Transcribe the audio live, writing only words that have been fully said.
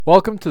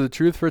Welcome to the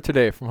Truth for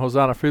Today from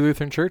Hosanna Free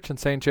Lutheran Church in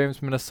St.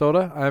 James,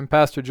 Minnesota. I'm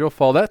Pastor Joe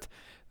Faldette.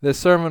 This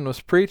sermon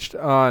was preached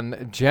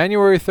on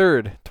January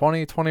 3rd,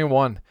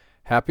 2021.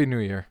 Happy New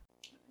Year.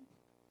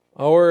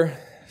 Our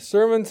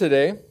sermon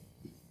today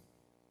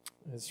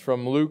is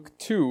from Luke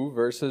 2,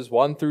 verses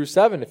 1 through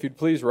 7. If you'd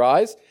please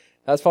rise.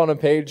 That's found on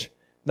page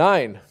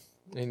 9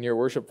 in your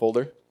worship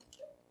folder.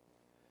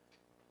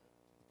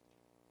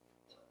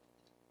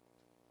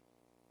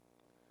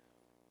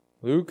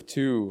 Luke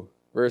 2.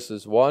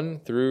 Verses 1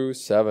 through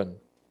 7.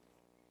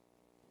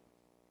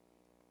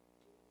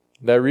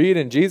 And I read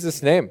in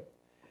Jesus' name.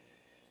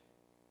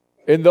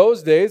 In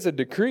those days, a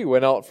decree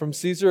went out from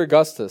Caesar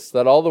Augustus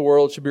that all the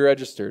world should be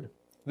registered.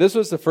 This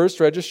was the first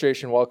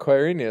registration while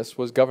Quirinius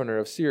was governor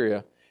of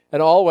Syria,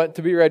 and all went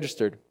to be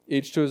registered,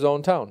 each to his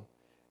own town.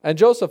 And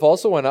Joseph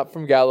also went up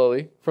from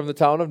Galilee, from the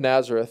town of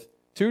Nazareth,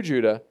 to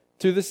Judah,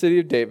 to the city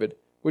of David,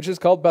 which is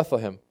called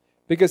Bethlehem,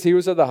 because he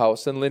was of the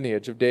house and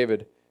lineage of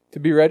David, to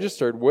be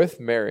registered with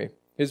Mary,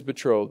 his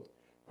betrothed,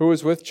 who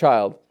was with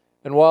child.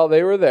 And while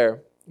they were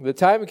there, the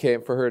time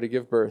came for her to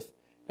give birth.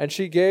 And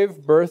she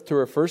gave birth to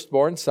her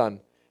firstborn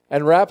son,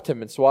 and wrapped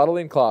him in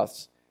swaddling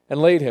cloths,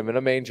 and laid him in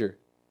a manger,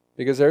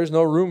 because there is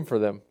no room for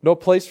them, no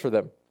place for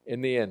them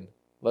in the inn.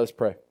 Let us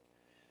pray.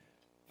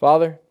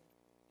 Father,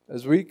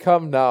 as we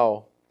come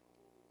now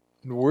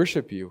and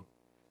worship you,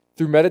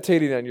 through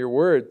meditating on your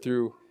word,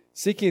 through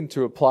seeking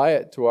to apply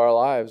it to our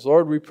lives,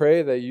 Lord, we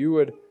pray that you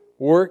would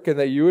work and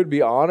that you would be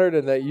honored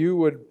and that you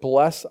would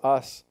bless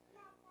us.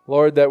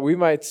 Lord, that we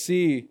might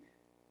see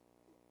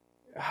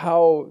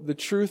how the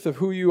truth of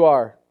who you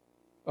are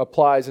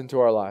applies into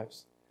our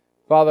lives.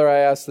 Father, I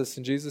ask this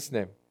in Jesus'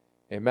 name.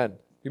 Amen.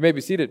 You may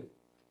be seated.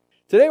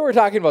 Today we're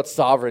talking about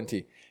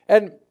sovereignty.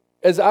 And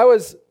as I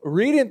was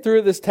reading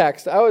through this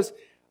text, I was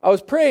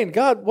praying,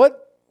 God,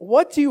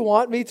 what do you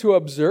want me to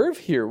observe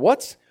here?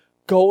 What's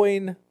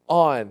going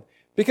on?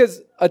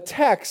 Because a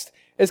text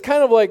is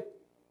kind of like,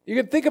 you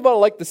can think about it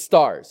like the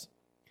stars.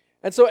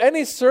 And so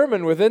any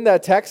sermon within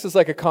that text is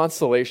like a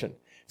constellation.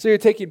 So you're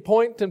taking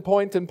point and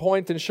point and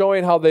point and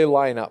showing how they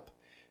line up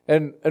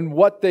and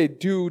what they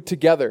do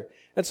together.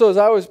 And so as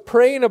I was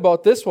praying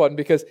about this one,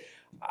 because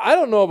I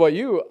don't know about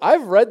you,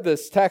 I've read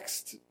this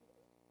text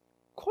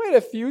quite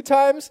a few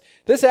times.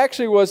 This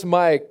actually was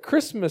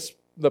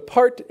the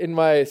part in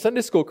my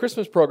Sunday school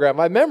Christmas program.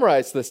 I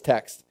memorized this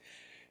text.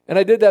 And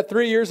I did that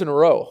 3 years in a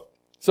row.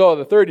 So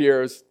the third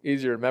year is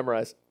easier to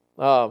memorize.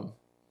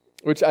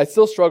 Which I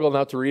still struggle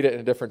now to read it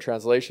in a different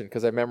translation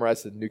because I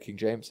memorized it in New King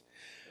James.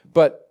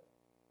 But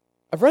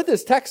I've read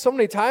this text so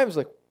many times,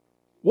 like,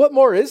 what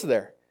more is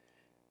there?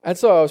 And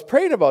so I was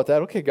praying about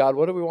that. Okay, God,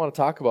 what do we want to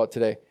talk about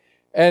today?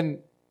 And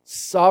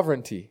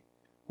sovereignty.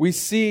 We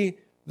see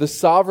the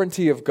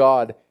sovereignty of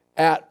God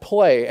at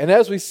play. And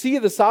as we see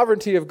the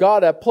sovereignty of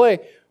God at play,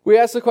 we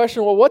ask the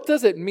question, well, what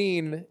does it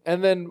mean?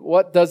 And then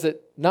what does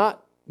it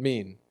not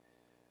mean?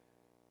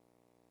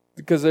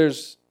 Because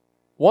there's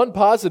one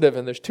positive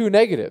and there's two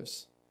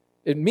negatives.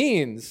 It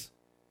means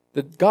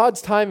that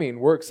God's timing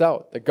works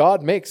out, that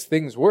God makes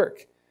things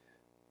work.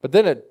 But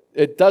then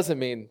it doesn't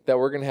mean that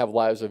we're going to have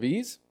lives of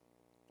ease,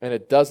 and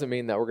it doesn't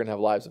mean that we're going to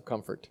have lives of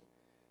comfort.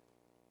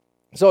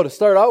 So to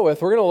start out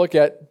with, we're going to look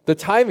at the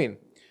timing,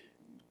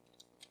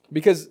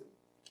 because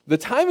the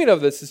timing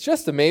of this is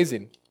just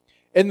amazing.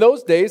 In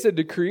those days, a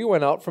decree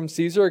went out from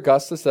Caesar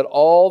Augustus that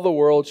all the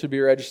world should be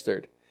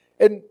registered.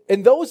 And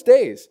in those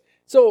days,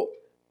 so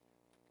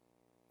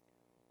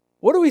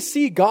what do we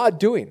see God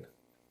doing?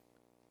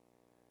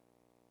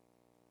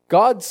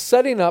 God's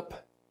setting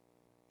up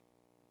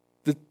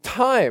the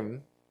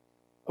time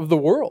of the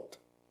world.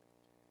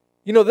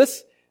 You know,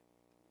 this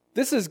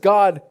is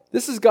God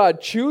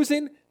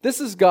choosing,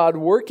 this is God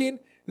working,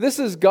 this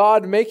is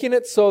God making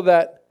it so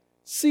that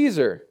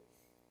Caesar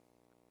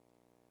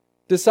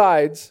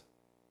decides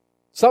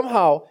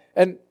somehow,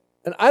 and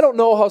I don't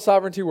know how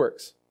sovereignty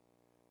works.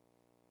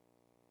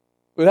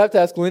 We'd have to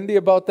ask Lindy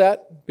about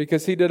that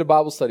because he did a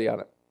Bible study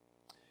on it.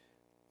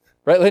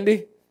 Right,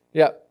 Lindy?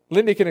 Yeah,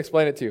 Lindy can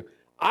explain it to you.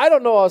 I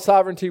don't know how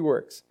sovereignty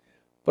works,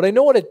 but I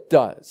know what it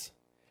does.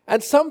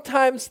 And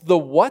sometimes the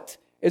what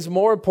is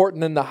more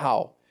important than the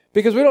how.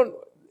 Because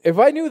if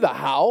I knew the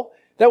how,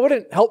 that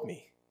wouldn't help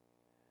me.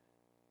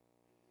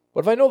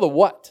 But if I know the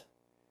what,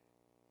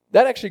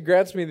 that actually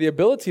grants me the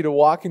ability to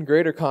walk in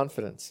greater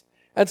confidence.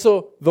 And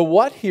so the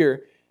what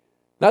here,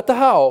 not the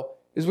how,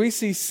 is we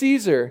see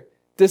Caesar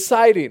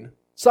deciding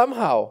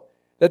somehow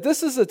that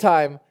this is a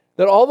time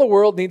that all the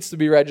world needs to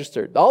be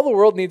registered. All the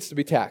world needs to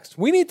be taxed.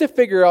 We need to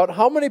figure out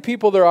how many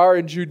people there are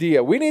in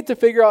Judea. We need to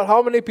figure out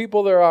how many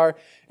people there are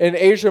in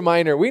Asia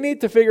Minor. We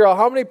need to figure out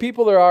how many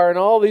people there are in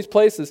all these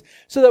places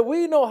so that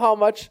we know how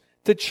much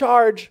to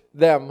charge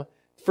them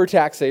for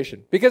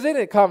taxation. Because they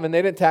didn't come and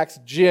they didn't tax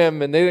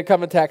Jim and they didn't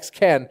come and tax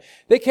Ken.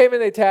 They came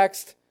and they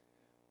taxed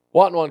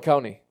Watonwan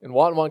County. And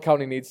Watonwan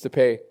County needs to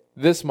pay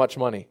this much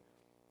money.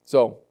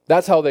 So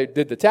that's how they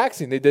did the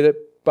taxing. They did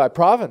it by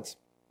province.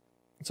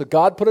 So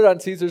God put it on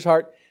Caesar's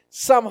heart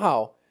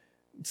somehow,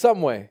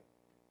 some way,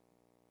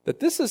 that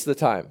this is the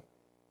time,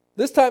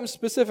 this time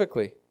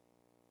specifically,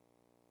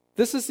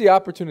 this is the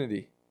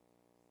opportunity.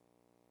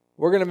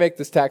 We're going to make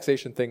this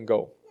taxation thing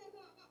go.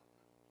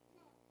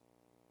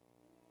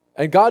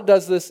 And God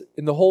does this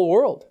in the whole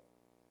world.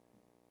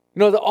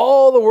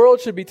 All the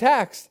world should be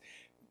taxed.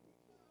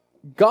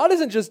 God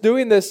isn't just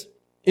doing this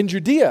in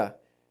Judea.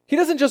 He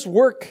doesn't just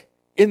work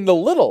in the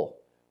little,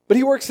 but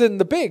he works in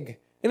the big.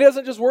 And he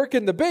doesn't just work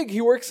in the big, he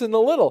works in the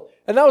little.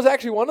 And that was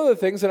actually one of the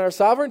things in our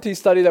sovereignty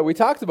study that we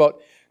talked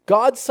about.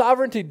 God's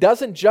sovereignty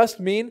doesn't just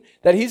mean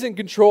that he's in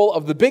control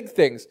of the big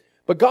things,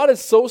 but God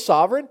is so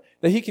sovereign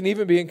that he can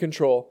even be in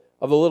control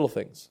of the little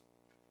things.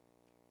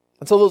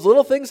 And so those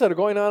little things that are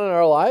going on in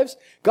our lives,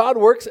 God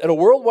works at a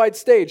worldwide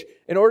stage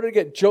in order to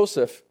get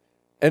Joseph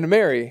and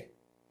Mary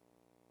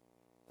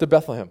to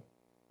Bethlehem.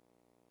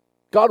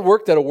 God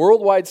worked at a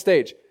worldwide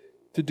stage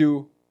to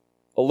do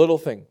a little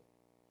thing.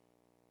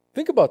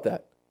 Think about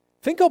that.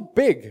 Think how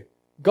big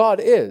God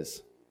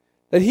is,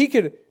 that he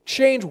could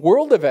change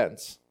world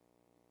events.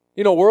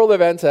 World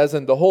events as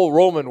in the whole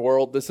Roman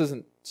world. This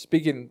isn't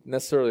speaking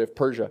necessarily of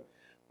Persia.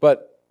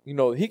 But,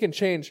 he can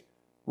change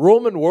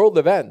Roman world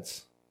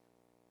events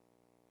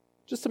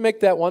just to make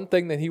that one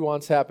thing that he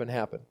wants happen.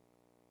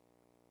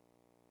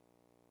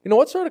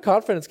 What sort of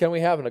confidence can we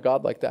have in a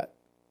God like that?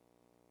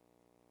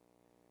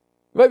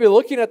 You might be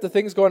looking at the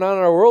things going on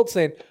in our world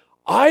saying,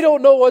 I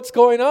don't know what's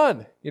going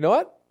on. You know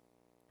what?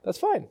 That's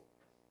fine.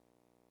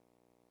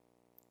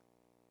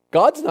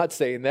 God's not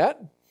saying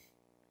that.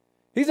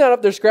 He's not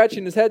up there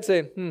scratching his head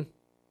saying,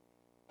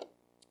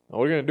 what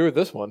are we going to do with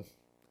this one?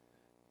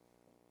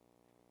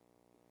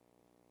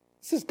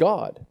 This is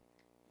God.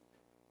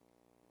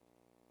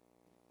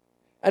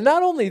 And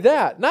not only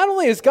that, not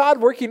only is God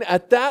working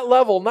at that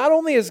level, not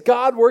only is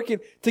God working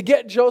to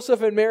get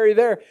Joseph and Mary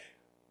there,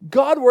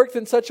 God worked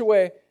in such a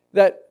way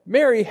that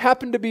Mary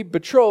happened to be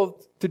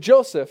betrothed to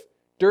Joseph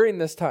during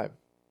this time.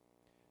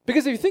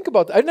 Because if you think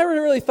about that, I've never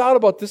really thought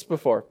about this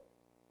before.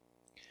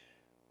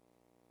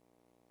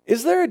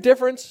 Is there a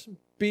difference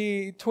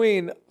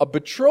between a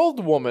betrothed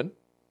woman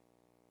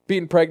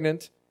being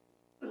pregnant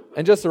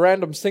and just a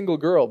random single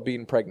girl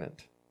being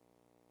pregnant?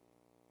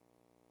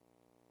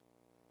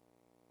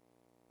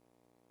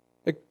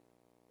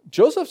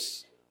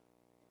 Joseph's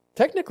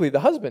technically the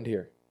husband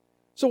here.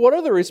 So what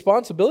are the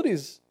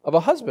responsibilities of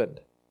a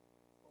husband?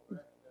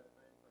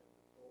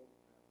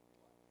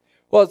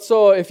 Well,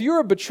 so if you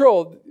were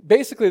betrothed,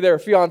 basically they were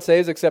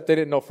fiancés, except they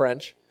didn't know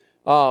French.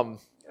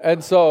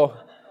 And so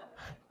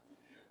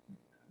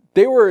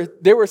they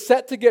were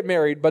set to get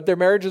married, but their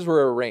marriages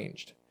were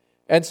arranged.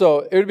 And so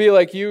it would be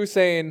like you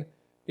saying,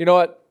 you know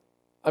what,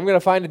 I'm going to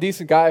find a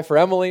decent guy for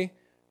Emily.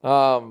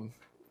 And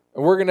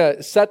we're going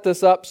to set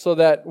this up so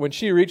that when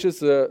she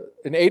reaches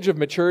an age of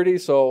maturity,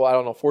 so I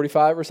don't know,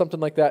 45 or something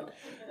like that,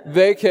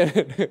 they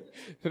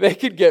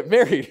can get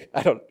married.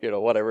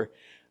 Whatever.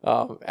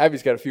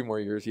 Abby's got a few more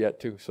years yet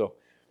too, so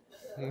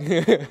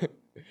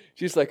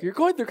she's like, you're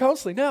going through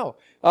counseling now.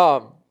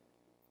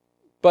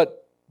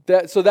 But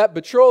that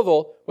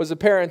betrothal was the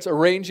parents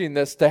arranging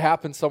this to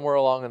happen somewhere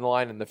along in the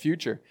line in the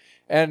future.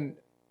 And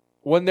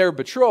when they're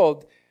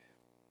betrothed,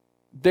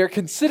 they're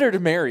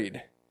considered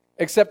married,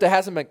 except it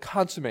hasn't been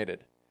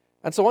consummated.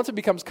 And so once it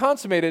becomes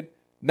consummated,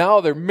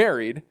 now they're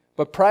married,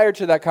 but prior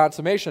to that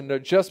consummation, they're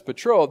just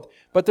betrothed.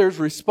 But there's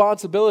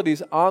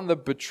responsibilities on the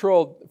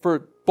betrothed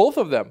for both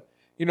of them.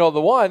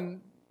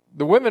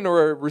 The women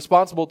were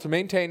responsible to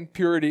maintain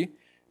purity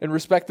and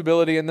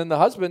respectability, and then the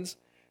husbands,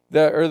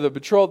 the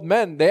betrothed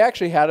men, they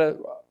actually had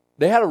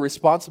a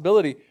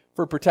responsibility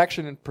for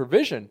protection and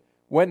provision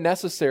when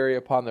necessary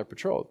upon their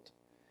betrothed.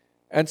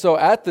 And so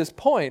at this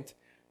point,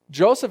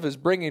 Joseph is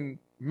bringing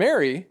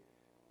Mary.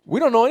 We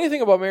don't know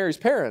anything about Mary's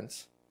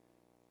parents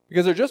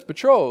because they're just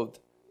betrothed.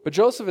 But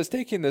Joseph is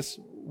taking this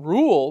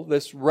rule,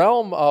 this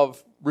realm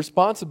of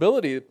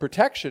responsibility,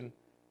 protection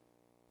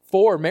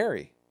for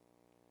Mary.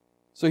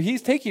 So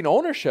he's taking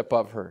ownership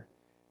of her.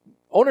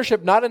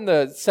 Ownership not in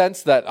the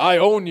sense that I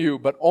own you,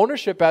 but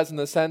ownership as in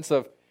the sense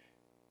of,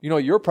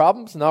 your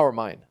problems now are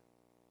mine.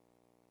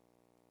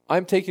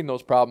 I'm taking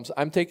those problems.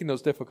 I'm taking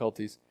those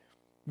difficulties.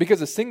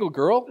 Because a single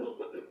girl,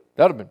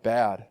 that would have been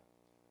bad.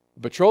 A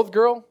betrothed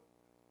girl,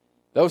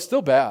 that was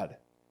still bad.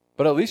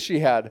 But at least she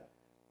had,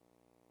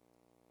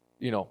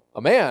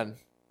 a man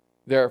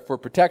there for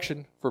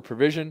protection, for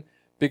provision.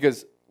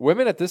 Because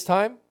women at this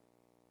time,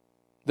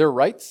 their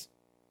rights,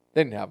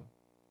 they didn't have them.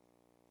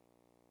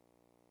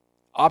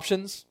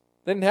 Options,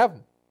 they didn't have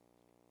them.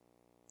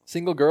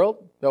 Single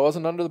girl that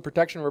wasn't under the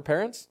protection of her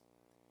parents,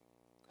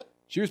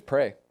 she was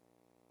prey.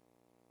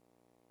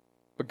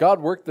 But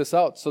God worked this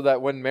out so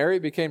that when Mary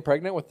became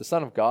pregnant with the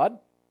Son of God,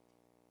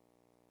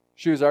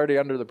 she was already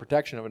under the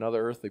protection of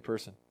another earthly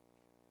person.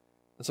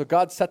 And so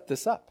God set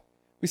this up.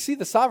 We see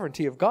the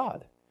sovereignty of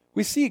God.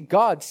 We see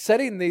God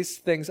setting these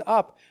things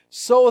up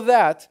so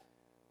that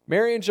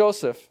Mary and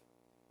Joseph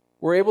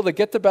were able to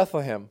get to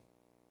Bethlehem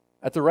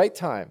at the right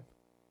time.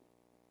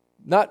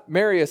 Not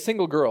marry a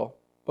single girl,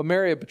 but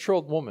marry a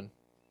betrothed woman.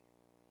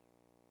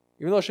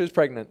 Even though she was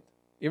pregnant,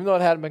 even though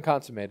it hadn't been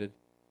consummated,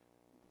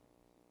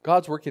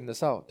 God's working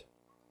this out.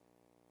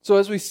 So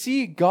as we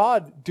see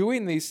God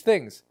doing these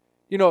things,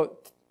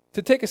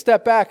 to take a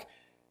step back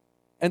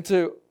and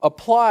to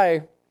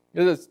apply,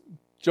 I was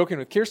joking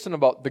with Kirsten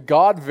about the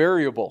God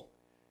variable.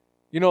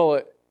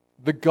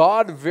 The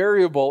God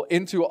variable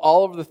into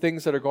all of the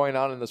things that are going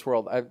on in this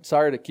world. I'm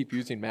sorry to keep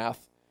using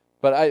math,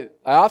 but I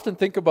often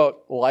think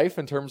about life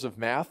in terms of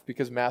math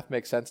because math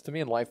makes sense to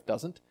me and life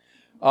doesn't.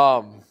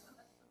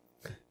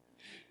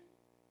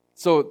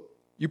 So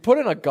you put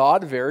in a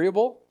God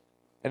variable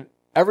and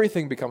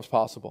everything becomes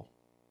possible.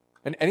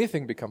 And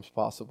anything becomes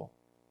possible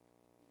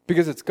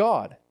because it's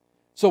God.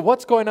 So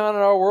what's going on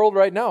in our world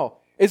right now?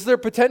 Is there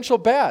potential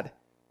bad?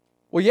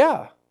 Well,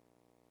 yeah.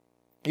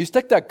 You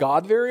stick that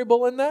God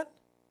variable in that,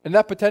 and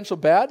that potential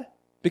bad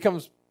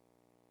becomes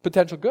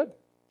potential good.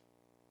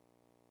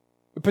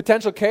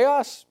 Potential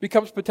chaos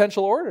becomes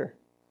potential order.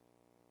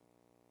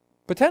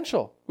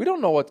 Potential. We don't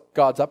know what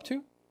God's up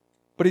to,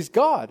 but he's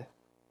God.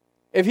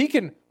 If he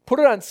can put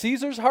it on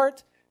Caesar's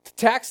heart to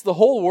tax the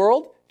whole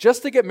world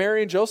just to get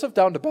Mary and Joseph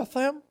down to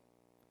Bethlehem,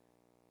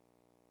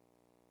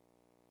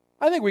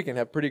 I think we can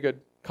have pretty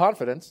good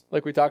confidence,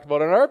 like we talked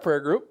about in our prayer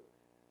group,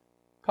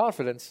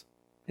 confidence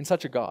in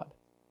such a God.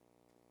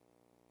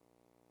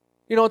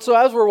 And so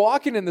as we're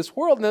walking in this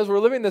world and as we're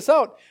living this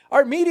out,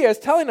 our media is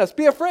telling us,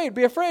 be afraid,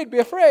 be afraid, be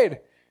afraid.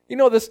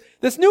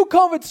 This new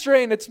COVID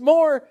strain, it's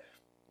more,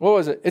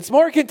 It's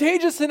more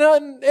contagious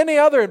than any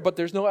other, but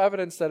there's no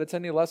evidence that it's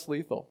any less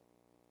lethal.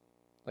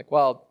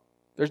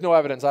 There's no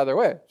evidence either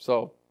way,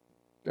 so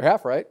they're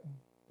half right.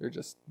 They're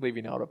just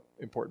leaving out an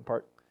important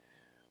part.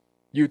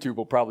 YouTube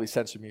will probably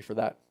censor me for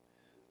that.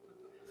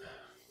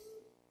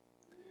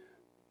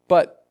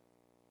 But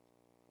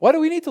why do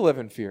we need to live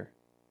in fear?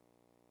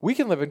 We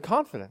can live in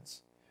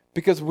confidence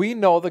because we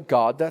know the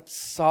God that's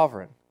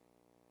sovereign.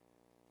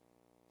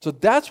 So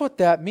that's what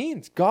that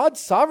means. God's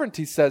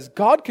sovereignty says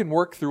God can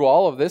work through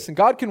all of this, and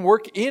God can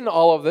work in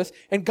all of this,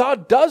 and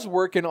God does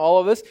work in all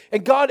of this,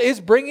 and God is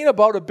bringing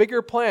about a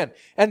bigger plan.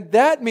 And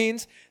that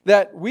means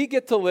that we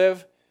get to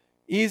live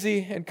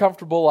easy and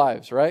comfortable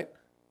lives, right?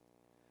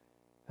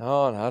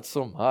 No, not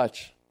so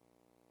much.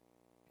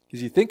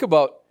 Because you think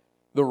about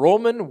the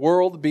Roman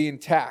world being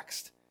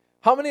taxed.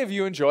 How many of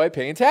you enjoy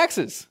paying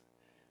taxes?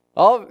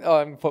 I'm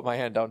going to put my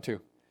hand down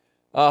too.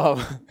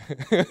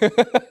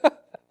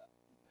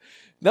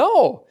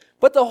 No,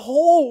 but the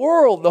whole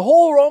world, the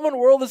whole Roman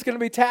world is going to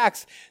be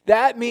taxed.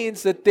 That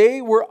means that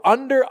they were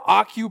under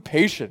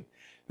occupation.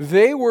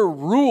 They were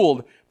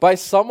ruled by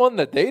someone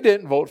that they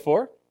didn't vote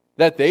for,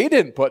 that they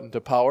didn't put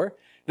into power,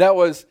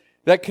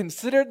 that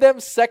considered them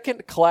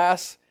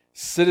second-class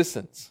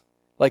citizens.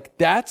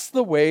 That's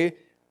the way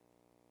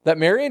that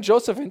Mary and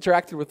Joseph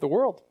interacted with the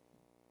world.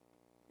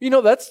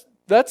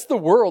 That's the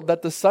world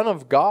that the Son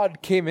of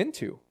God came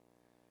into.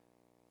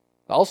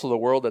 Also the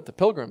world that the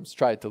Pilgrims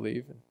tried to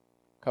leave and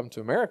come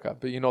to America.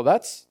 But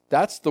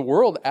that's the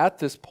world at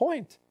this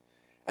point.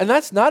 And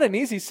that's not an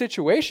easy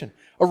situation.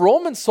 A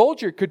Roman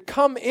soldier could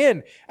come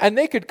in and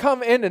they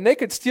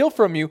could steal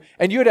from you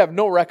and you'd have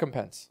no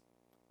recompense.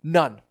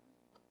 None.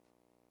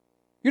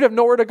 You'd have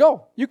nowhere to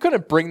go. You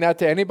couldn't bring that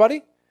to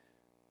anybody.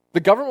 The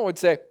government would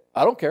say,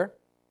 I don't care.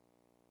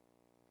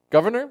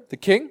 Governor, the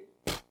king,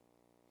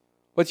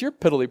 what's your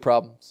piddly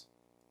problems?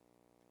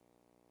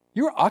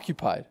 You were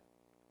occupied.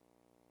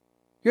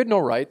 You had no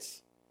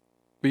rights,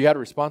 but you had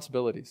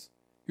responsibilities.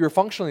 You were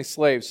functionally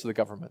slaves to the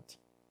government.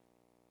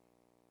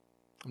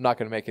 I'm not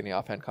going to make any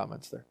offhand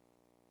comments there.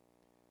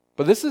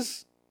 But this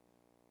is,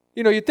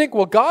 you think,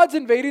 well, God's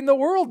invading the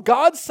world.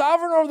 God's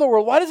sovereign over the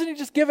world. Why doesn't he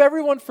just give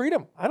everyone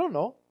freedom? I don't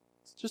know.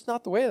 It's just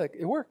not the way that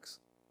it works.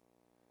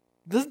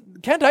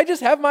 Can't I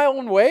just have my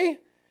own way?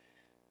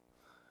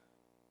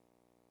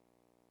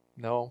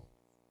 No.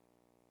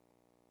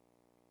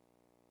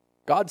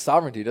 God's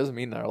sovereignty doesn't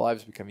mean that our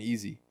lives become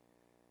easy.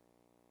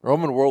 The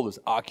Roman world was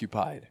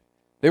occupied.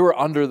 They were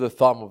under the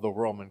thumb of the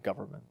Roman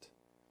government.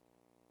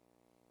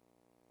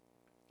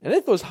 And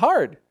it was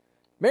hard.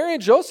 Mary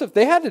and Joseph,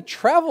 they had to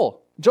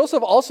travel.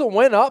 Joseph also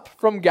went up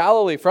from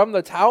Galilee, from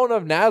the town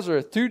of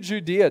Nazareth to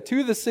Judea,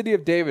 to the city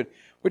of David,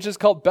 which is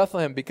called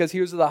Bethlehem because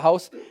he was of the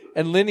house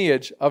and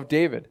lineage of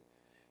David.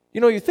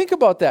 You think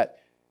about that.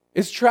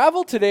 Is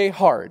travel today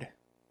hard?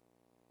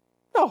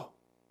 No.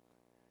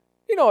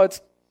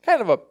 It's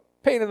kind of a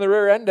pain in the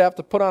rear end to have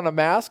to put on a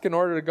mask in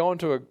order to go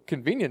into a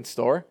convenience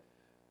store.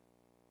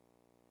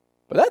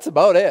 But that's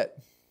about it.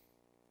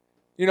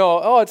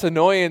 It's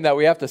annoying that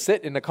we have to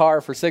sit in the car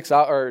for 6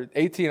 hours or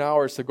 18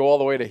 hours to go all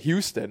the way to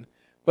Houston.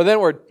 But then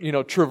we're,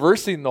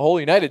 traversing the whole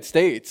United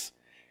States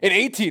in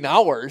 18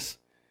 hours.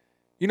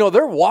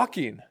 They're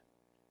walking.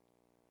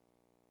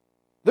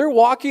 They're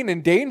walking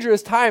in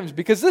dangerous times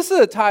because this is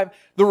a time,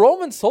 the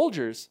Roman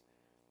soldiers,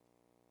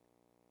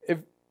 if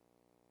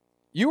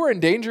you were in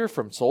danger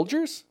from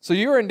soldiers, so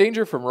you were in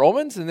danger from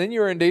Romans, and then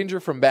you were in danger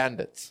from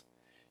bandits.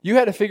 You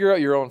had to figure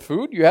out your own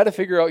food. You had to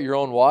figure out your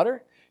own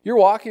water. You're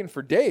walking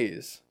for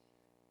days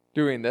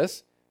doing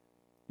this.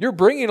 You're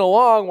bringing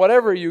along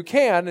whatever you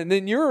can, and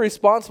then you're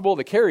responsible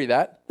to carry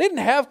that. They didn't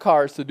have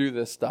cars to do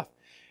this stuff.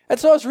 And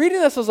so I was reading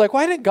this, I was like,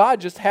 why didn't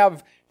God just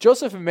have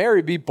Joseph and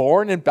Mary be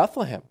born in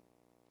Bethlehem?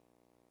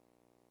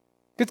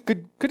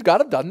 Could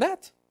God have done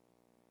that?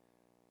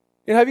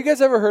 Have you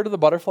guys ever heard of the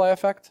butterfly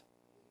effect?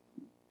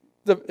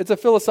 It's a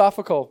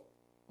philosophical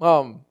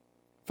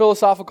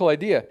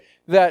idea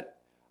that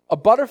a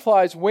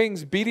butterfly's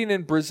wings beating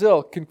in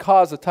Brazil can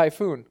cause a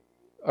typhoon,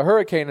 a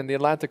hurricane in the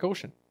Atlantic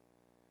Ocean.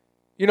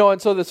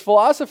 And so this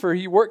philosopher,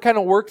 he kind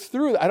of worked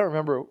through, I don't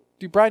remember,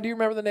 Brian, do you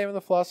remember the name of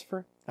the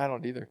philosopher? I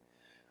don't either.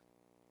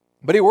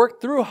 But he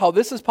worked through how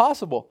this is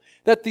possible,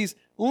 that these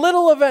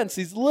little events,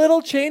 these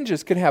little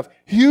changes can have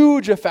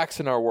huge effects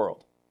in our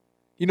world.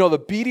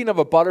 The beating of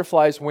a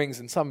butterfly's wings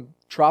in some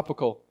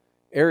tropical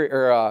area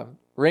or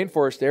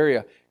rainforest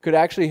area could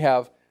actually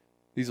have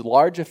these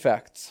large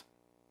effects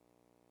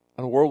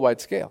on a worldwide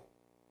scale.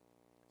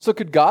 So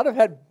could God have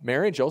had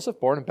Mary and Joseph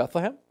born in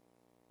Bethlehem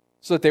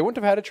so that they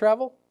wouldn't have had to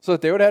travel? So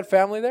that they would have had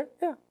family there?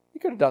 Yeah, he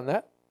could have done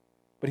that.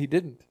 But he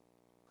didn't.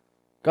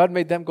 God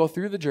made them go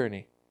through the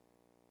journey.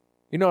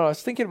 I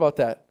was thinking about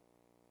that.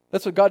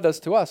 That's what God does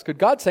to us. Could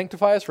God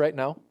sanctify us right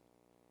now?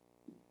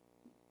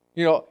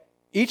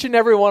 Each and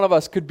every one of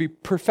us could be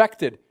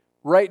perfected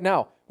right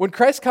now. When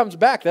Christ comes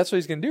back, that's what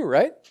he's going to do,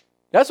 right?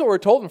 That's what we're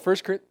told in 1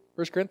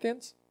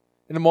 Corinthians.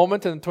 In a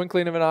moment, in the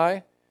twinkling of an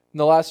eye, in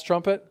the last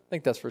trumpet. I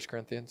think that's 1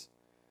 Corinthians.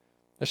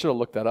 I should have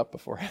looked that up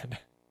beforehand.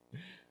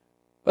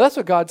 But that's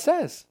what God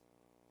says.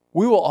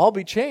 We will all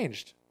be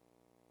changed.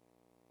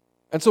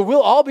 And so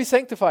we'll all be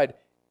sanctified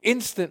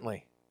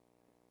instantly.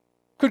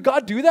 Could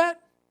God do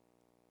that?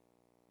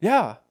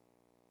 Yeah.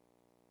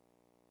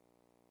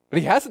 But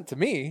he hasn't to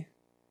me.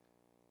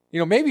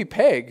 Maybe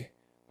Peg,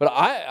 but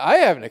I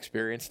haven't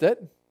experienced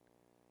it.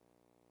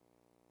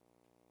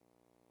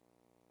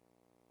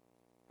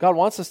 God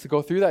wants us to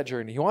go through that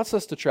journey. He wants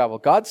us to travel.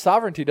 God's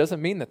sovereignty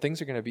doesn't mean that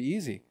things are going to be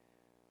easy.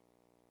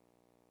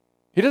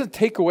 He doesn't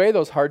take away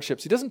those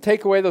hardships. He doesn't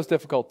take away those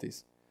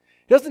difficulties.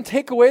 He doesn't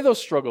take away those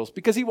struggles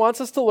because he wants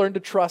us to learn to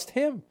trust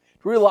him,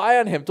 to rely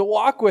on him, to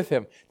walk with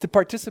him, to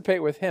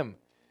participate with him.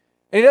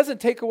 And he doesn't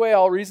take away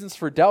all reasons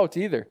for doubt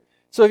either.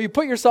 So if you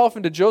put yourself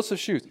into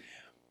Joseph's shoes,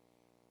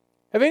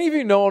 have any of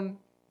you known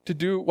to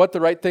do what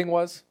the right thing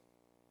was?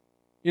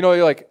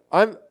 You're like,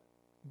 I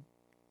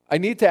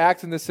need to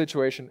act in this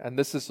situation, and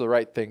this is the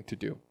right thing to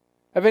do.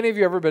 Have any of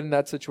you ever been in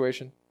that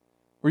situation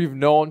where you've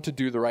known to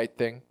do the right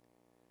thing?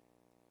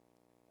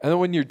 And then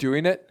when you're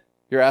doing it,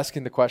 you're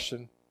asking the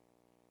question,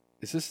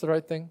 is this the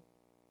right thing?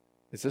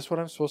 Is this what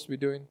I'm supposed to be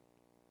doing?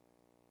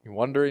 You're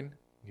wondering,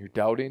 you're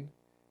doubting,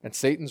 and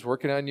Satan's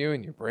working on you,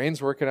 and your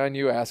brain's working on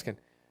you, asking,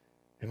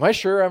 am I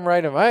sure I'm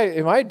right?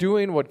 Am I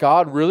doing what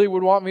God really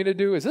would want me to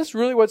do? Is this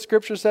really what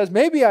Scripture says?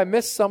 Maybe I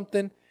missed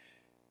something.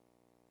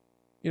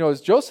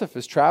 As Joseph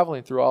is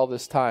traveling through all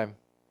this time,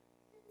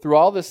 through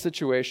all this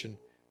situation,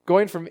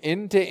 going from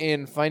inn to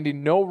inn,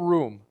 finding no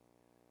room,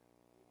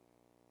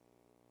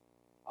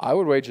 I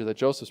would wager that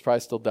Joseph's probably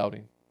still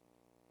doubting.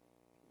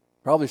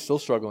 Probably still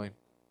struggling.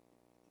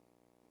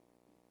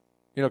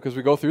 Because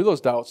we go through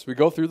those doubts. We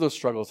go through those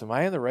struggles. Am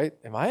I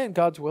in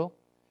God's will?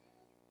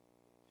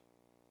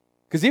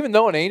 Because even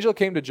though an angel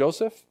came to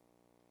Joseph,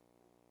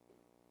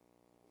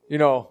 it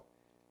was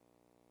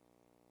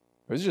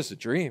just a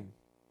dream.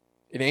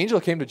 An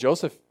angel came to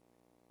Joseph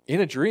in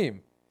a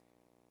dream.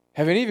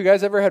 Have any of you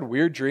guys ever had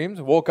weird dreams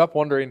and woke up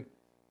wondering,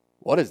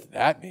 what does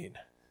that mean?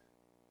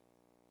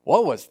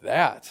 What was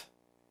that?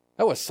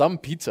 That was some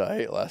pizza I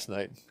ate last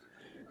night.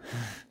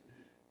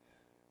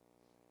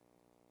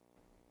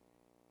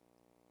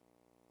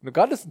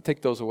 God doesn't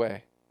take those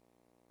away.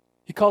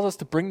 He calls us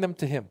to bring them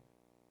to him.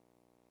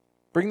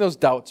 Bring those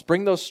doubts,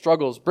 bring those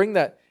struggles, bring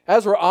that.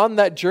 As we're on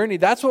that journey,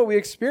 that's what we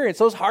experience.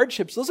 Those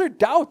hardships, those are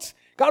doubts.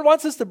 God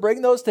wants us to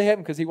bring those to him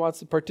because he wants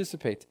to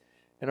participate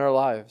in our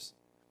lives.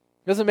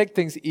 He doesn't make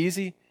things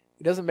easy.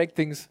 He doesn't make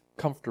things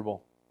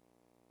comfortable.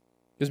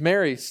 Because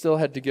Mary still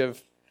had to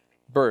give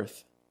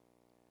birth.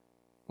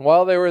 And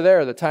while they were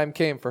there, the time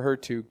came for her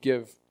to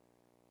give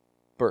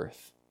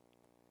birth.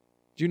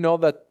 Do you know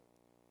that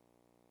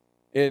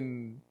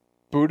in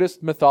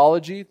Buddhist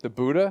mythology, the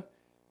Buddha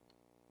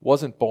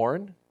wasn't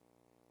born?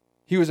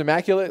 He was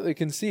immaculately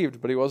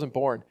conceived, but he wasn't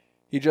born.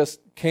 He just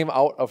came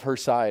out of her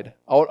side,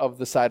 out of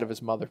the side of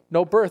his mother.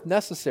 No birth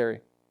necessary.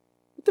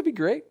 Wouldn't that be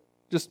great?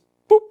 Just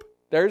boop,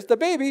 there's the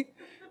baby.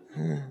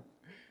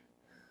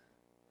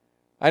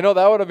 I know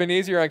that would have been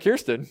easier on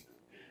Kirsten.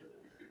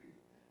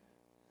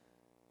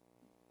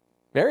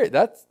 Mary,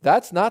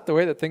 that's not the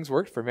way that things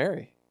worked for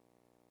Mary.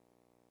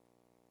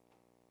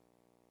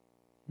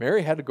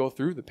 Mary had to go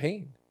through the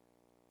pain,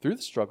 through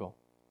the struggle,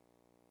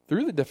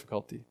 through the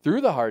difficulty,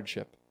 through the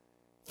hardship,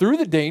 through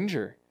the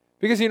danger.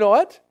 Because you know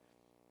what?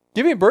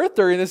 Giving birth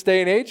during this day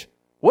and age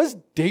was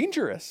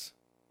dangerous.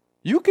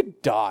 You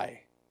could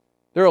die.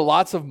 There are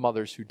lots of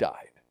mothers who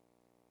died.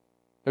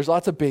 There's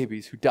lots of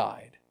babies who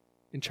died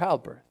in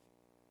childbirth.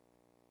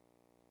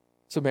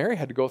 So Mary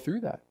had to go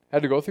through that.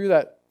 Had to go through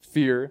that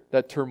fear,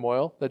 that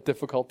turmoil, that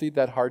difficulty,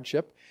 that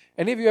hardship.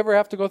 Any of you ever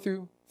have to go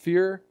through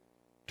fear,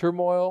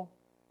 turmoil,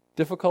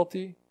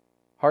 difficulty,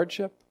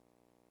 hardship?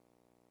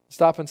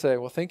 Stop and say,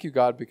 well, thank you,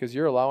 God, because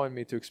you're allowing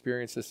me to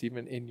experience this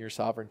even in your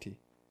sovereignty.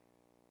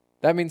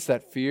 that means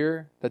that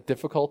fear, that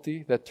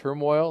difficulty, that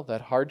turmoil,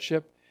 that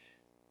hardship,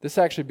 this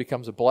actually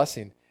becomes a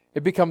blessing.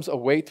 It becomes a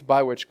weight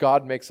by which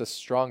God makes us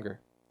stronger.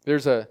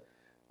 There's a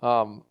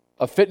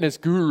fitness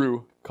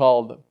guru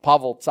called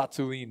Pavel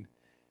Tsatsouline,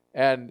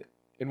 and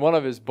in one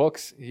of his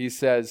books, he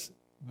says,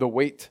 the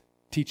weight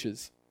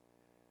teaches.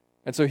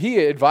 And so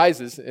he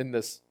advises in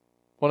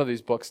one of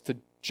these books to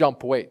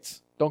jump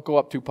weights. Don't go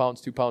up 2 pounds,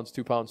 2 pounds,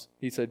 2 pounds.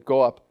 He said,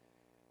 go up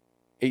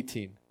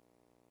 18,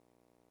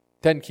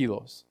 10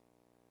 kilos.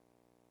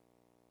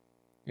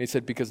 And he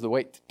said, because the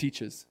weight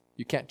teaches.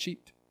 You can't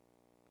cheat.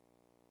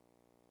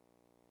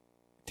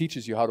 It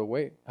teaches you how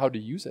to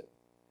use it.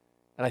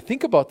 And I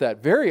think about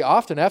that very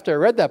often after I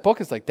read that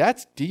book. It's like,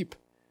 that's deep.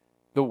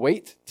 The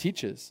weight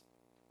teaches.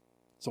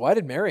 So why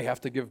did Mary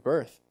have to give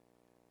birth?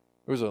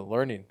 It was a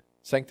learning,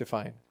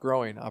 sanctifying,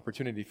 growing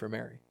opportunity for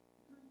Mary.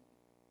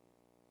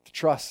 To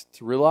trust,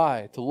 to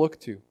rely, to look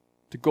to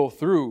go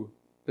through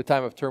the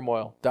time of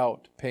turmoil,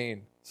 doubt,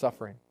 pain,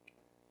 suffering.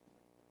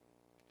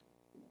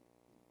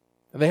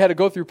 And they had to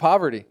go through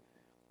poverty.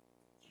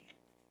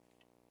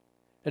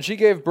 And she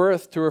gave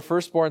birth to her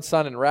firstborn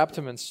son and wrapped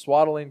him in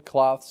swaddling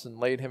cloths and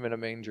laid him in a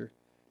manger,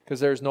 because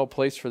there's no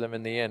place for them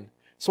in the inn.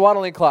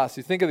 Swaddling cloths,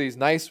 you think of these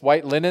nice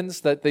white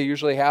linens that they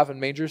usually have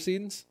in manger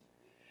scenes?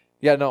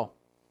 Yeah, no.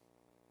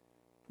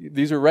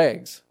 These are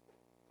rags.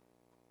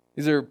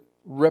 These are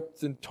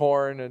ripped and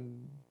torn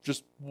and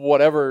just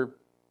whatever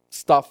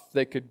stuff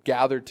they could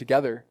gather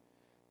together,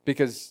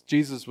 because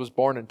Jesus was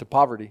born into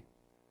poverty.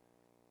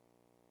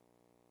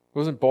 He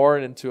wasn't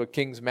born into a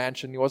king's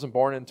mansion. He wasn't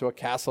born into a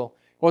castle.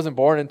 He wasn't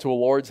born into a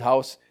lord's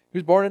house. He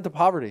was born into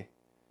poverty.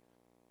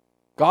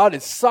 God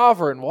is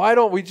sovereign. Why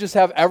don't we just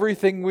have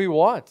everything we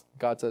want?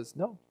 God says,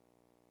 no.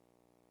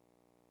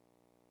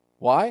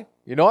 Why?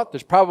 You know what?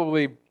 There's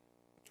probably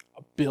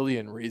a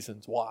billion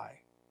reasons why.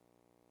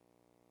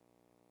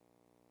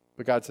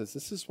 But God says,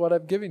 this is what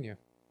I've given you.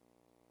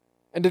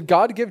 And did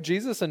God give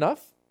Jesus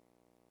enough?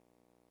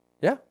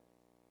 Yeah.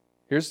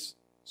 Here's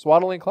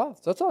swaddling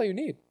cloths. That's all you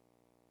need.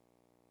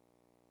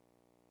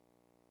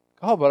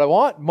 Oh, but I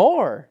want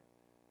more.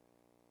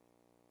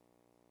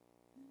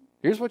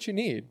 Here's what you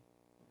need.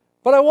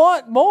 But I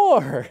want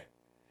more.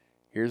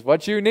 Here's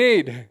what you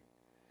need.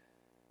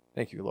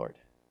 Thank you, Lord.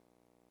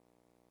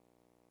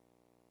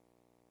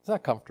 It's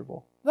not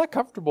comfortable. It's not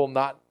comfortable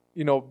not,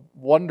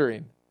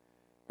 wondering.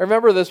 I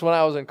remember this when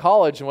I was in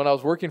college and when I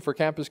was working for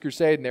Campus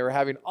Crusade, and they were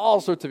having all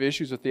sorts of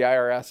issues with the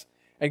IRS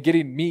and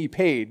getting me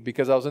paid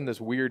because I was in this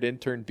weird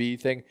intern B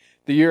thing.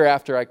 The year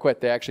after I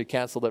quit, they actually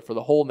canceled it for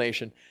the whole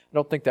nation. I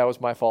don't think that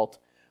was my fault,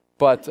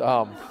 but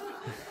you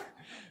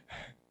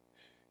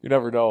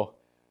never know.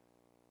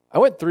 I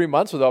went 3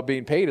 months without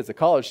being paid as a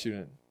college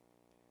student.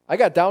 I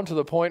got down to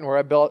the point where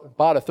I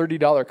bought a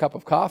 $30 cup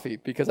of coffee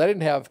because I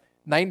didn't have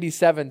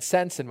 97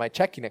 cents in my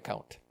checking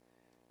account.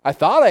 I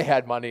thought I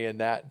had money in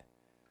that.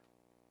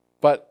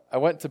 But I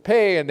went to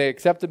pay and they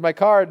accepted my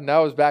card, and that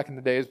was back in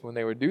the days when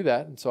they would do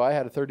that. And so I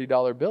had a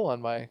 $30 bill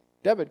on my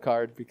debit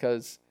card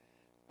because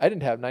I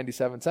didn't have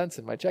 97 cents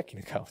in my checking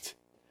account.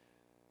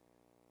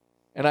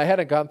 And I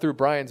hadn't gone through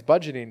Brian's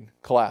budgeting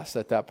class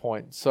at that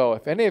point. So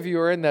if any of you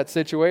are in that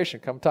situation,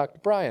 come talk to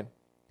Brian.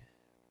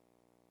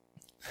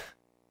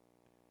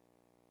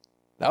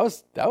 That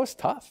was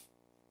tough.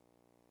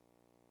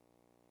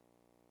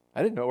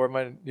 I didn't know where how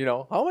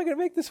am I going to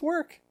make this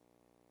work?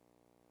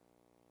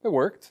 It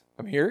worked.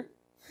 I'm here.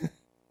 It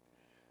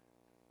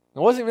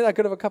wasn't even that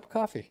good of a cup of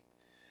coffee.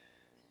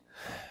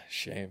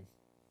 Shame.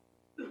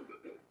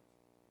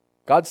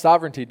 God's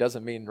sovereignty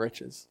doesn't mean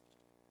riches.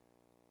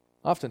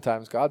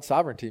 Oftentimes, God's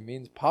sovereignty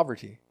means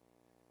poverty,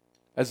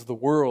 as the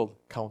world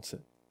counts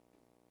it.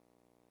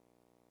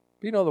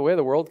 But the way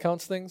the world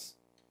counts things?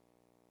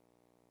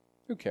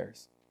 Who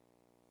cares?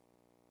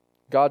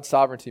 God's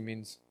sovereignty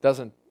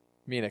doesn't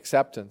mean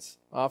acceptance.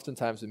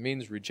 Oftentimes, it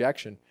means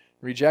rejection.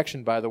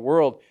 Rejection by the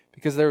world,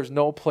 because there was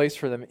no place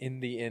for them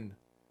in the inn.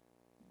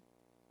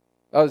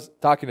 I was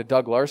talking to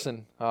Doug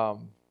Larson.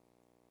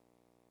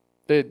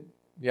 They'd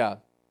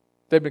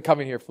been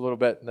coming here for a little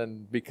bit, and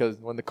then because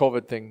when the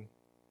COVID thing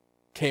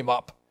came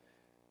up,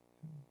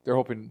 they're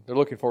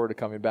looking forward to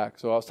coming back.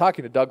 So I was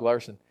talking to Doug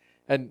Larson,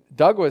 and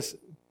Doug was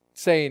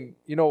saying,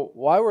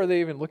 why were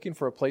they even looking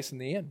for a place in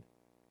the inn?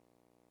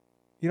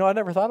 I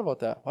never thought about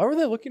that. Why were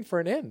they looking for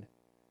an inn?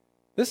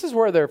 This is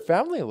where their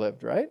family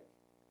lived, right?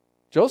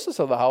 Joseph's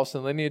of the house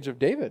and lineage of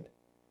David.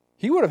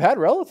 He would have had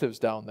relatives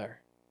down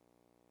there.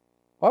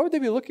 Why would they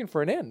be looking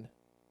for an inn?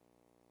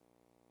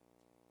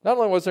 Not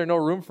only was there no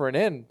room for an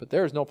inn, but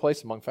there is no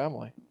place among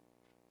family.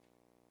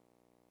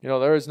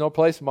 There is no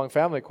place among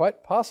family,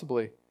 quite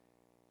possibly.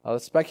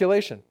 That's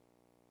speculation.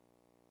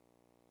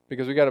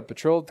 Because we got a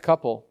betrothed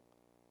couple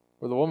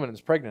where the woman is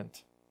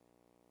pregnant.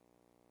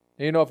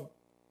 And if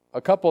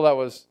a couple that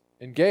was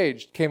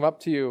engaged came up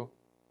to you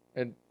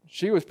and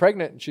she was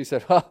pregnant and she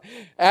said,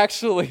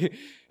 actually,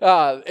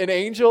 an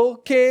angel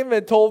came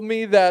and told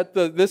me that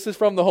this is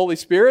from the Holy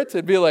Spirit,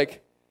 it'd be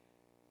like,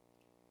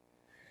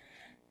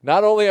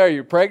 not only are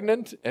you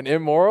pregnant and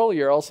immoral,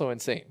 you're also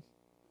insane.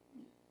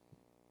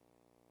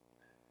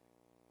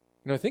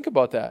 Think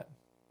about that.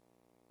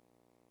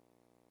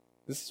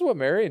 This is what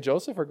Mary and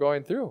Joseph are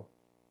going through.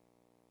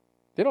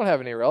 They don't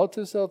have any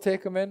relatives that'll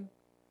take them in.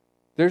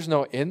 There's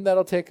no inn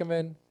that'll take them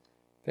in.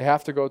 They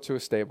have to go to a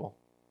stable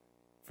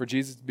for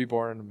Jesus to be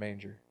born in a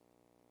manger.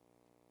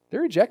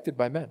 They're rejected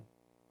by men.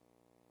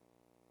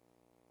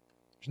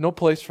 There's no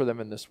place for them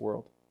in this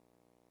world.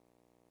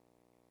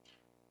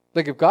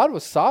 Like, if God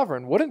was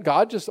sovereign, wouldn't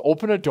God just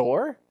open a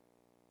door?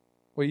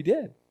 Well, he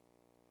did.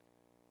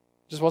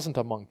 It just wasn't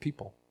among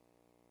people.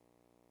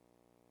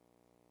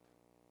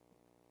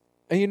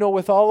 And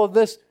with all of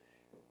this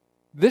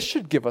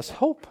should give us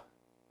hope.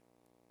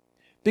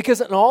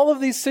 Because in all of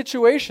these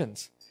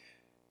situations,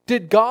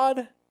 did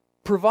God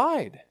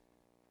provide?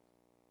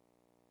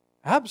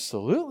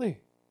 Absolutely.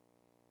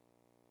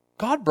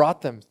 God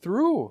brought them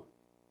through.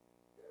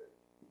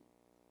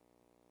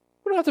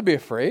 We don't have to be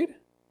afraid.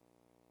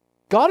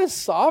 God is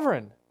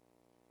sovereign.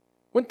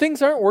 When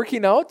things aren't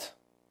working out,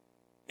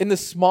 in the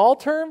small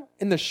term,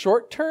 in the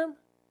short term,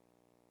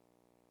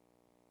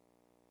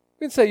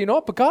 we can say,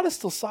 but God is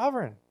still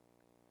sovereign.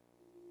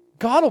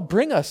 God will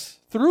bring us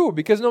through,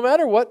 because no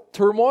matter what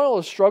turmoil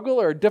or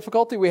struggle or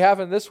difficulty we have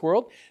in this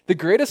world, the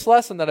greatest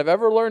lesson that I've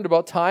ever learned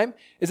about time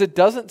is it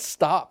doesn't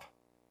stop.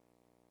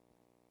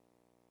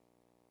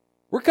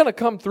 We're going to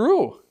come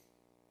through.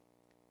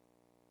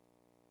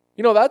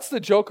 That's the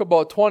joke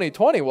about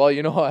 2020. Well,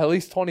 at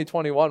least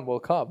 2021 will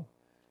come.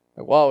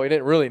 Well, we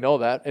didn't really know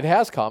that. It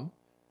has come.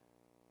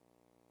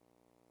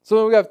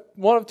 So we have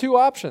one of two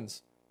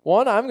options.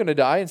 One, I'm going to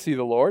die and see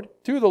the Lord.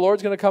 Two, the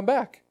Lord's going to come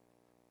back.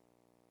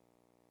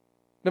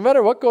 No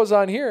matter what goes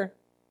on here,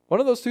 one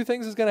of those two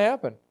things is going to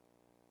happen.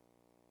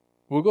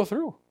 We'll go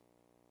through.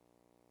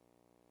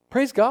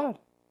 Praise God.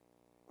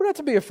 We don't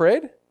have to be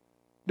afraid,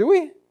 do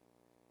we?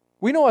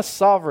 We know a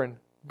sovereign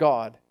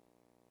God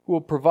who will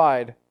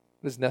provide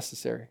what is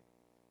necessary,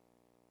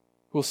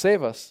 who will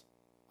save us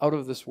out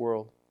of this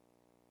world.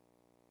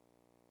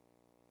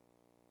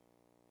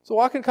 So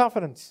walk in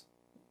confidence.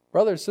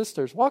 Brothers,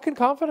 sisters, walk in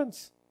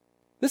confidence.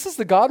 This is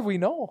the God we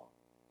know.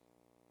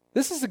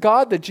 This is the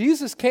God that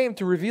Jesus came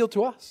to reveal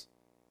to us.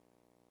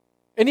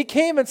 And he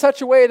came in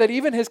such a way that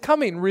even his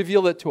coming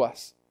revealed it to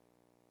us.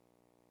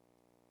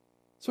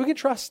 So we can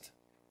trust.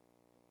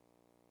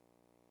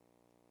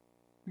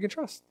 We can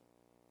trust.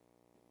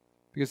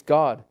 Because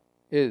God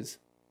is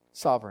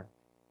sovereign.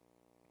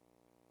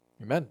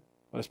 Amen.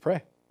 Let us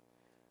pray.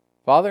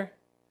 Father,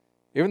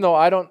 even though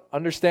I don't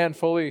understand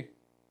fully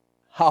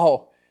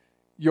how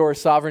your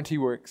sovereignty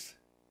works,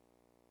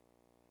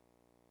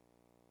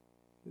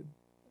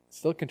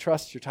 still can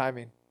trust your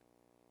timing.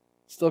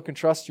 Still can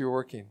trust your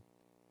working.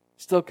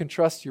 Still can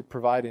trust your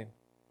providing.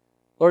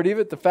 Lord,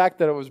 even the fact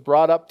that it was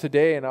brought up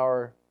today in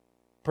our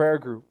prayer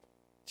group,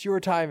 it's your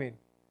timing.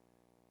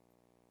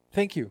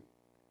 Thank you.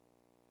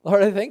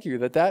 Lord, I thank you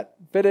that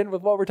fit in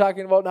with what we're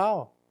talking about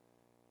now.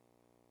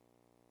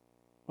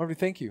 Lord, we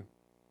thank you.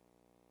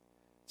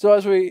 So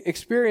as we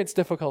experience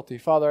difficulty,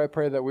 Father, I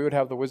pray that we would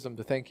have the wisdom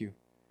to thank you.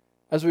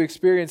 As we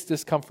experience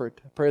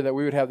discomfort, I pray that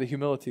we would have the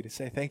humility to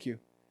say thank you.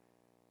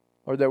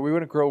 Lord, that we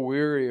wouldn't grow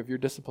weary of your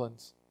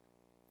disciplines,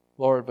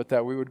 Lord, but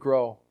that we would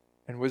grow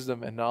in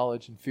wisdom and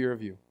knowledge and fear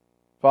of you.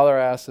 Father,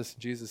 I ask this in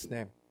Jesus'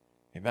 name.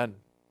 Amen.